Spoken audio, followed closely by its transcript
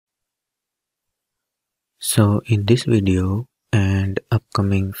So in this video and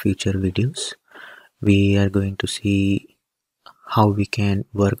upcoming future videos, we are going to see how we can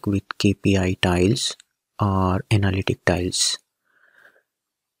work with KPI tiles or analytic tiles.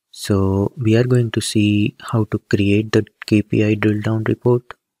 So we are going to see how to create the KPI drill down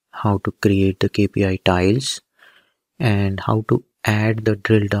report, how to create the KPI tiles, and how to add the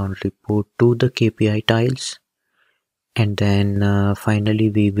drill down report to the KPI tiles. And then finally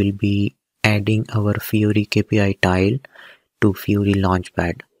we will be adding our Fiori KPI tile to Fiori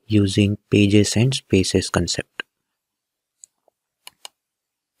Launchpad using pages and spaces concept.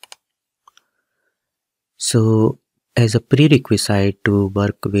 So as a prerequisite to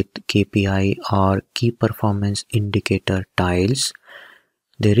work with KPI or key performance indicator tiles,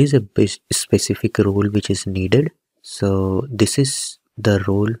 there is a specific role which is needed. So this is the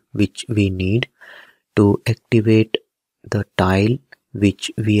role which we need to activate the tile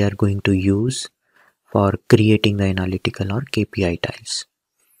which we are going to use for creating the analytical or KPI tiles.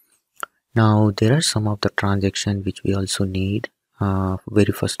 Now there are some of the transactions which we also need.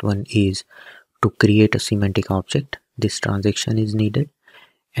 Very first one is to create a semantic object. This transaction is needed,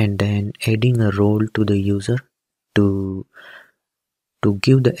 and then adding a role to the user to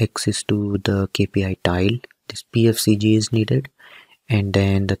give the access to the KPI tile. This PFCG is needed, and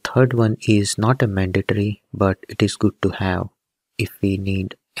then the third one is not a mandatory, but it is good to have if we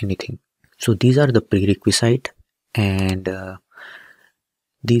need anything. So these are the prerequisite, and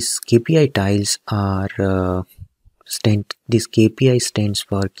these KPI tiles are this KPI stands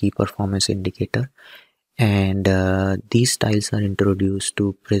for key performance indicator, and these tiles are introduced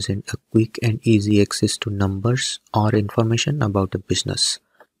to present a quick and easy access to numbers or information about a business.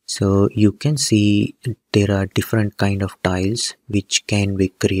 So you can see there are different kind of tiles which can be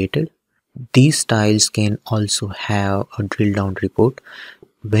created. These tiles can also have a drill down report.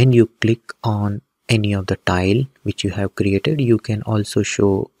 When you click on any of the tile which you have created, you can also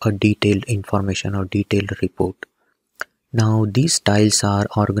show a detailed information or detailed report. Now these tiles are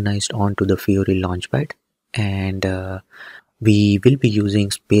organized onto the Fiori Launchpad, and we will be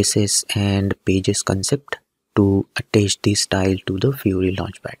using spaces and pages concept to attach this tile to the Fiori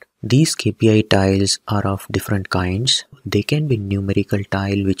Launchpad. These KPI tiles are of different kinds. They can be numerical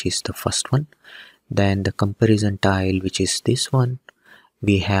tile, which is the first one, then the comparison tile, which is this one.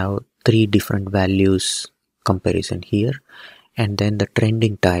 We have 3 different values comparison here, and then the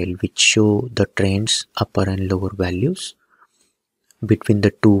trending tile, which show the trends upper and lower values between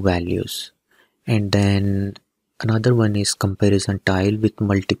the two values. And then another one is comparison tile with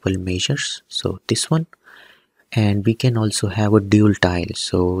multiple measures, so this one. And we can also have a dual tile.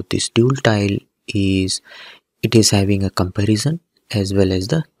 So this dual tile is having a comparison as well as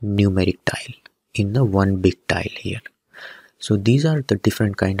the numeric tile in the one big tile here. So these are the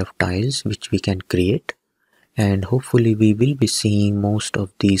different kind of tiles which we can create, and hopefully we will be seeing most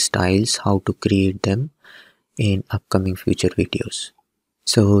of these tiles, how to create them in upcoming future videos.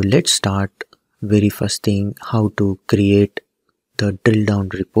 So let's start. Very first thing, how to create the drill down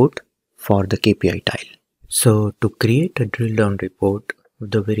report for the KPI tile. So to create a drill down report,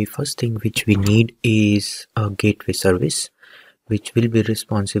 the very first thing which we need is a gateway service which will be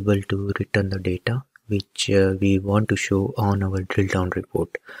responsible to return the data which we want to show on our drill down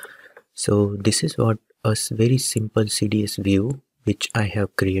report. So this is what a very simple CDS view which I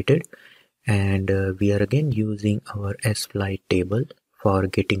have created, and we are again using our sFlight table for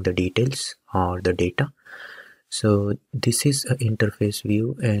getting the details or the data. So this is an interface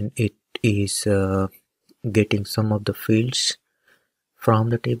view, and it is getting some of the fields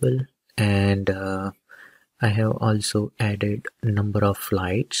from the table, and I have also added number of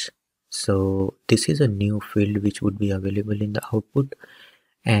flights. So this is a new field which would be available in the output,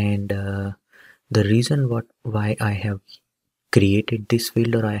 and the reason why I have created this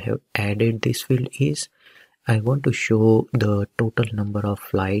field or I have added this field is I want to show the total number of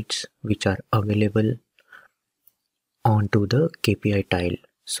flights which are available onto the KPI tile.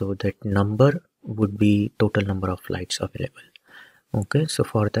 So that number would be total number of flights available. Okay, so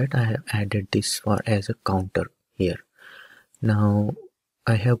for that I have added this for as a counter here. Now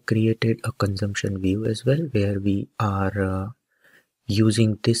I have created a consumption view as well, where we are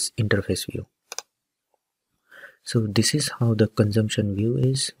using this interface view. So this is how the consumption view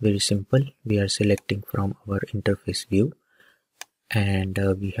is. Very simple. We are selecting from our interface view, and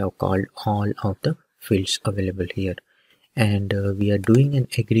we have called all of the fields available here, and we are doing an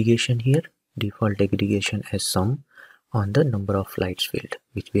aggregation here, default aggregation as sum on the number of flights field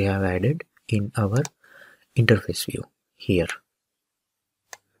which we have added in our interface view here.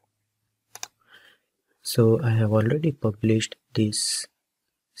 So I have already published this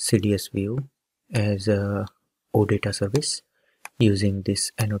CDS view, as a OData service using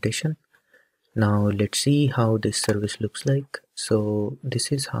this annotation. Now let's see how this service looks like. So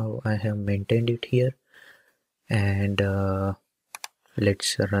this is how I have maintained it here, and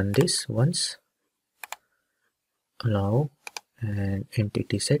let's run this once. Allow and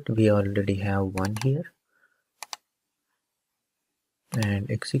entity set. We already have one here, and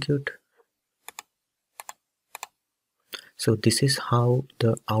execute. So this is how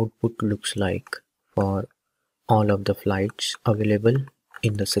the output looks like for all of the flights available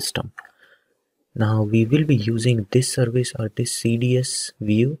in the system. Now we will be using this service or this CDS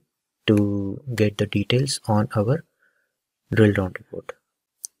view to get the details on our drill down report.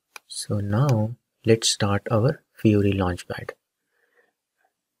 So now let's start our Fiori Launchpad.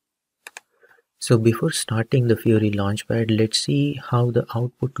 So before starting the Fiori Launchpad, let's see how the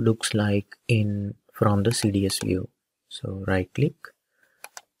output looks like from the CDS view. So right click,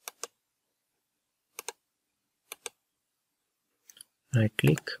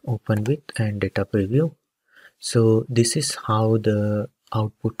 open with and data preview. So this is how the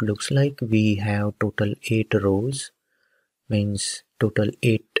output looks like. We have total 8 rows, means total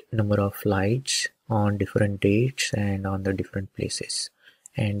 8 number of flights on different dates and on the different places.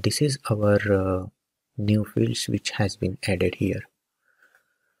 And this is our new fields which has been added here.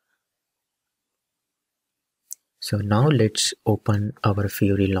 So now let's open our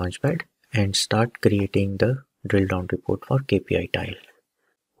Fiori Launchpad and start creating the drill down report for KPI Tile.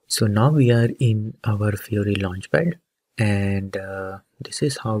 So now we are in our Fiori Launchpad, and this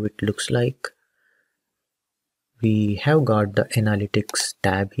is how it looks like. We have got the analytics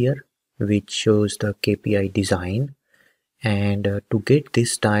tab here, which shows the KPI design, and to get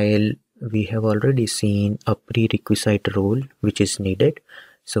this tile we have already seen a prerequisite role which is needed.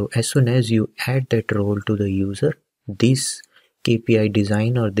 So as soon as you add that role to the user, this KPI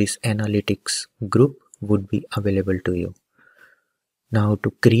design or this analytics group would be available to you. Now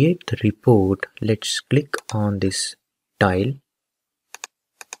to create the report, let's click on this tile.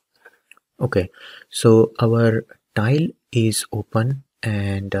 Okay, so our tile is open,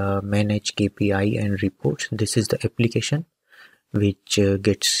 and manage KPI and reports. This is the application which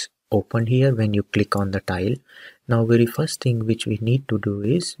gets opened here when you click on the tile. Now very first thing which we need to do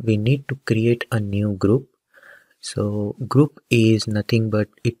is we need to create a new group. So group is nothing but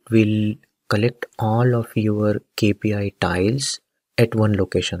it will collect all of your KPI tiles at one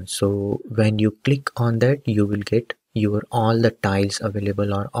location. So when you click on that, you will get your all the tiles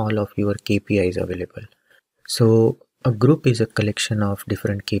available or all of your KPIs available. So a group is a collection of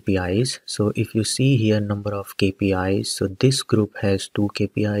different KPIs. So if you see here number of KPIs, so this group has 2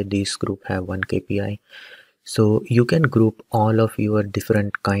 KPI, this group have 1 KPI. So you can group all of your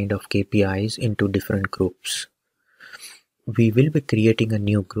different kind of KPIs into different groups. We will be creating a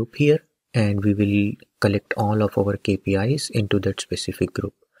new group here, and we will collect all of our KPIs into that specific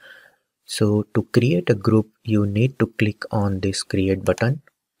group. So to create a group, you need to click on this create button,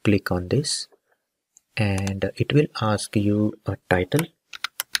 click on this, and it will ask you a title.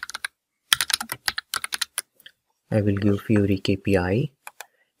 I will give Fiori KPI.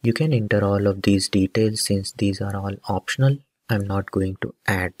 You can enter all of these details since these are all optional. I'm not going to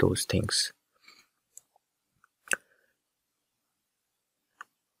add those things.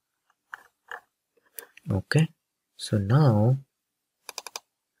 Okay, so now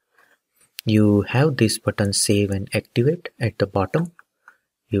you have this button save and activate at the bottom.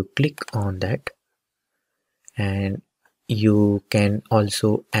 You click on that, and you can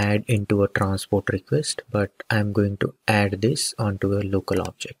also add into a transport request, but I'm going to add this onto a local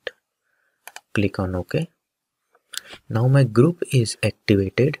object. Click on OK. Now my group is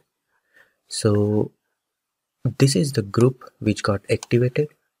activated. So this is the group which got activated,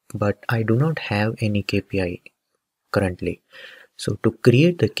 but I do not have any KPI currently. So to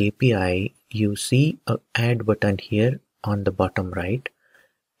create the KPI, you see a add button here on the bottom right.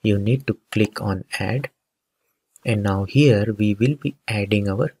 You need to click on add, and now here we will be adding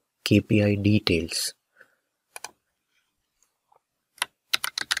our KPI details.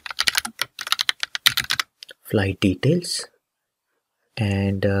 Flight details,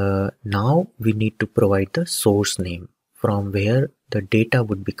 and now we need to provide the source name from where the data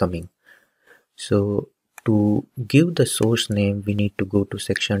would be coming. So to give the source name, we need to go to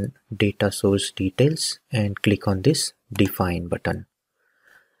section data source details and click on this define button.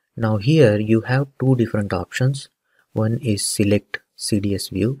 Now here you have two different options. One is select CDS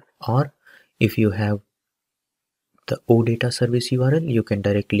view, or if you have the OData service URL, you can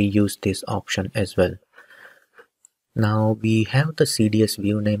directly use this option as well. Now we have the CDS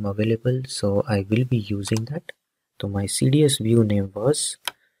view name available, so I will be using that. So my CDS view name was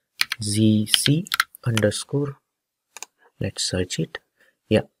ZC underscore. Let's search it.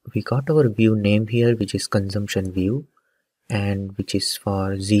 Yeah, we got our view name here, which is consumption view, and which is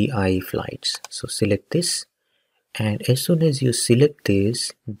for ZI flights. So select this, and as soon as you select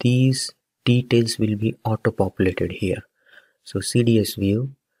this, these details will be auto populated here. So CDS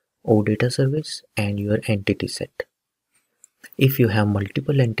view, OData service, and your entity set. If you have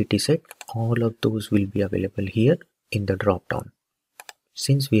multiple entity set, all of those will be available here in the drop down.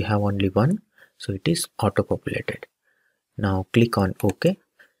 Since we have only one, so it is auto populated. Now click on OK.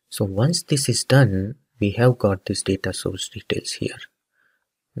 So once this is done, we have got this data source details here.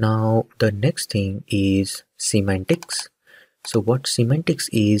 Now the next thing is semantics. So what semantics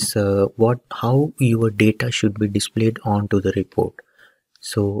is, how your data should be displayed onto the report.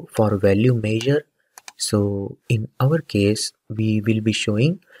 So for value measure, so in our case, we will be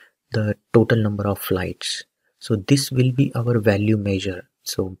showing the total number of flights. So this will be our value measure.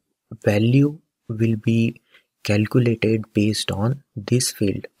 So value will be calculated based on this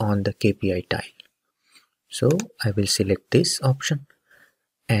field on the KPI tile. So I will select this option,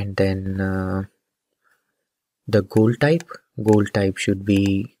 and then the goal type should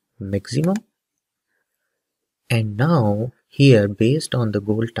be maximum. And now here, based on the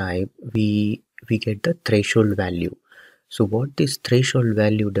goal type, we get the threshold value. So what this threshold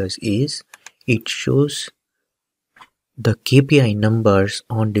value does is it shows the KPI numbers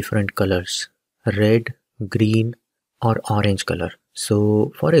on different colors, red, green or orange color.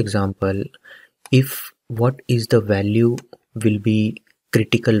 So for example, if what is the value will be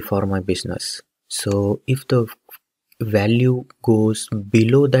critical for my business. So if the value goes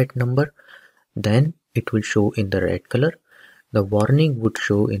below that number, then it will show in the red color. The warning would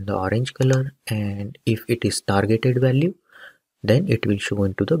show in the orange color, and if it is targeted value, then it will show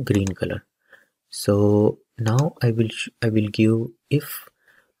into the green color. So now I will give, if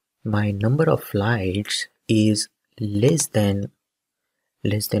my number of flights is less than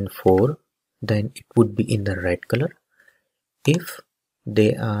 4, then it would be in the red color. If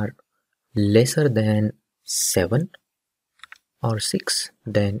they are lesser than 7 or 6,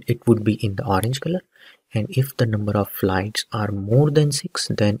 then it would be in the orange color. And if the number of flights are more than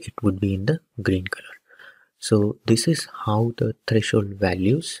 6, then it would be in the green color. So this is how the threshold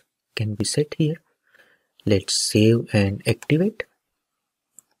values can be set here. Let's save and activate.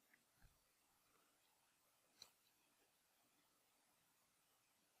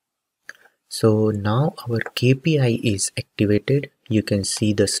 So now our KPI is activated. You can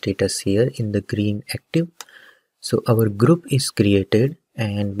see the status here in the green active. So our group is created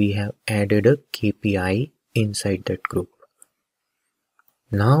and we have added a KPI inside that group.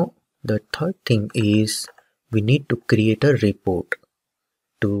 Now the third thing is we need to create a report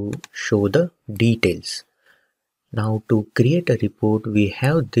to show the details. Now to create a report, we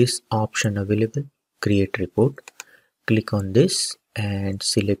have this option available, create report. Click on this and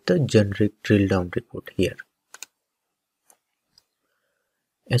select the generic drill down report here.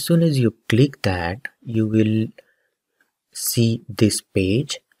 As soon as you click that, you will see this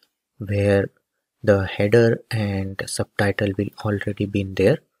page where the header and subtitle will already be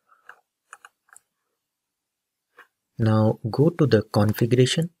there. Now go to the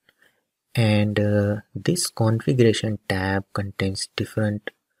configuration, and this configuration tab contains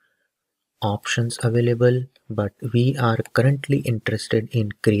different options available, but we are currently interested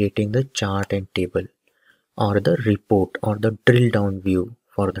in creating the chart and table or the report or the drill down view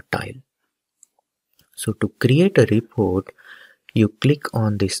for the tile. So to create a report, you click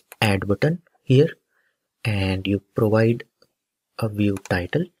on this add button here and you provide a view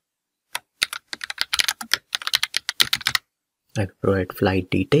title. I provide flight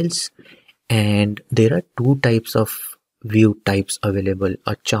details, and there are two types of view types available,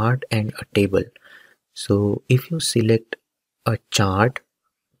 a chart and a table. So if you select a chart,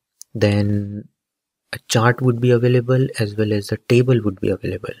 then a chart would be available as well as the table would be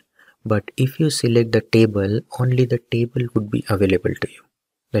available. But if you select the table, only the table would be available to you.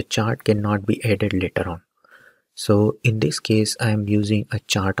 The chart cannot be added later on. So in this case, I am using a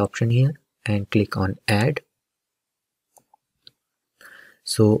chart option here and click on add.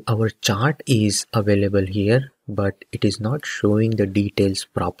 So our chart is available here, but it is not showing the details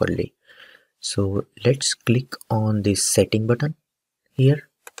properly. So let's click on this setting button here.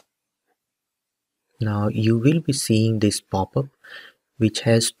 Now you will be seeing this pop-up which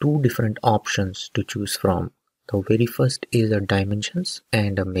has two different options to choose from. The very first is a dimensions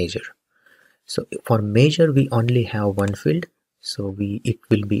and a measure. So for measure we only have one field, so it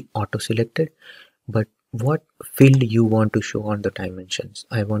will be auto selected. But what field you want to show on the dimensions?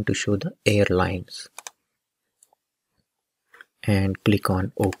 I want to show the airlines, and click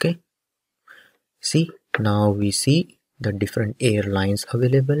on OK. See, now we see the different airlines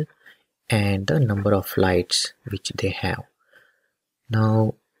available and the number of flights which they have.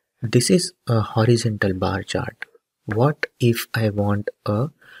 Now this is a horizontal bar chart. What if I want a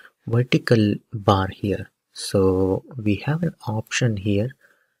vertical bar here? So we have an option here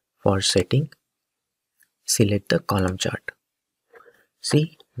for setting. Select the column chart.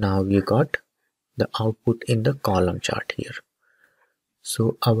 See, now you got the output in the column chart here.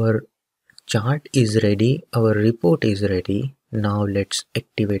 So our chart is ready, our report is ready. Now let's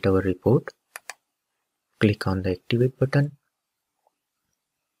activate our report. Click on the activate button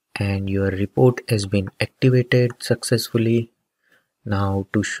and your report has been activated successfully. Now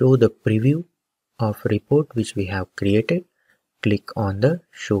to show the preview of report which we have created, click on the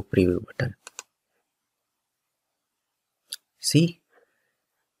show preview button. See,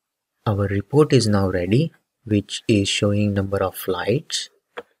 our report is now ready, which is showing number of flights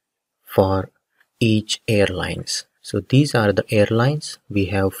for each airlines. So these are the airlines. We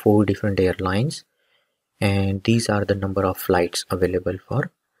have 4 different airlines and these are the number of flights available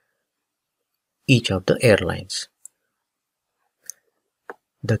for each of the airlines.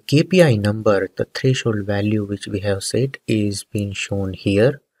 The KPI number, the threshold value which we have set is being shown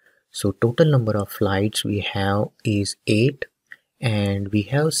here. So total number of flights we have is 8 and we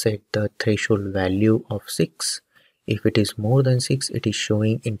have set the threshold value of 6. If it is more than 6, it is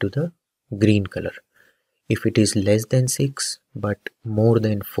showing into the green color. If it is less than 6 but more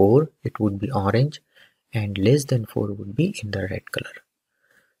than 4, it would be orange, and less than 4 would be in the red color.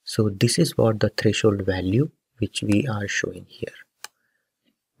 So this is what the threshold value which we are showing here.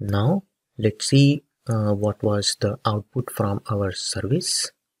 Now let's see what was the output from our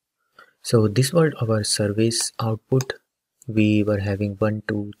service. So this was our service output. We were having 1,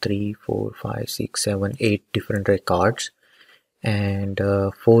 2, 3, 4, 5, 6, 7, 8 different records and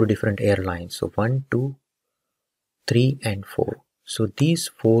 4 different airlines. So 1, 2, 3 and 4. So these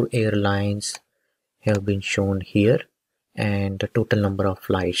 4 airlines have been shown here and the total number of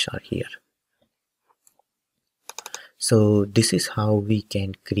flights are here. So this is how we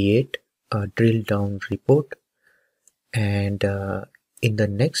can create a drill down report, and in the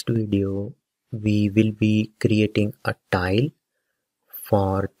next video we will be creating a tile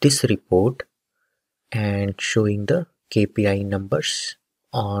for this report and showing the KPI numbers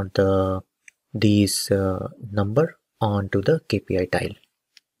or these number onto the KPI tile.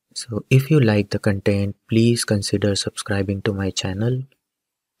 So if you like the content, please consider subscribing to my channel.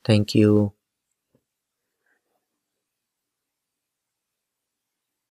 Thank you.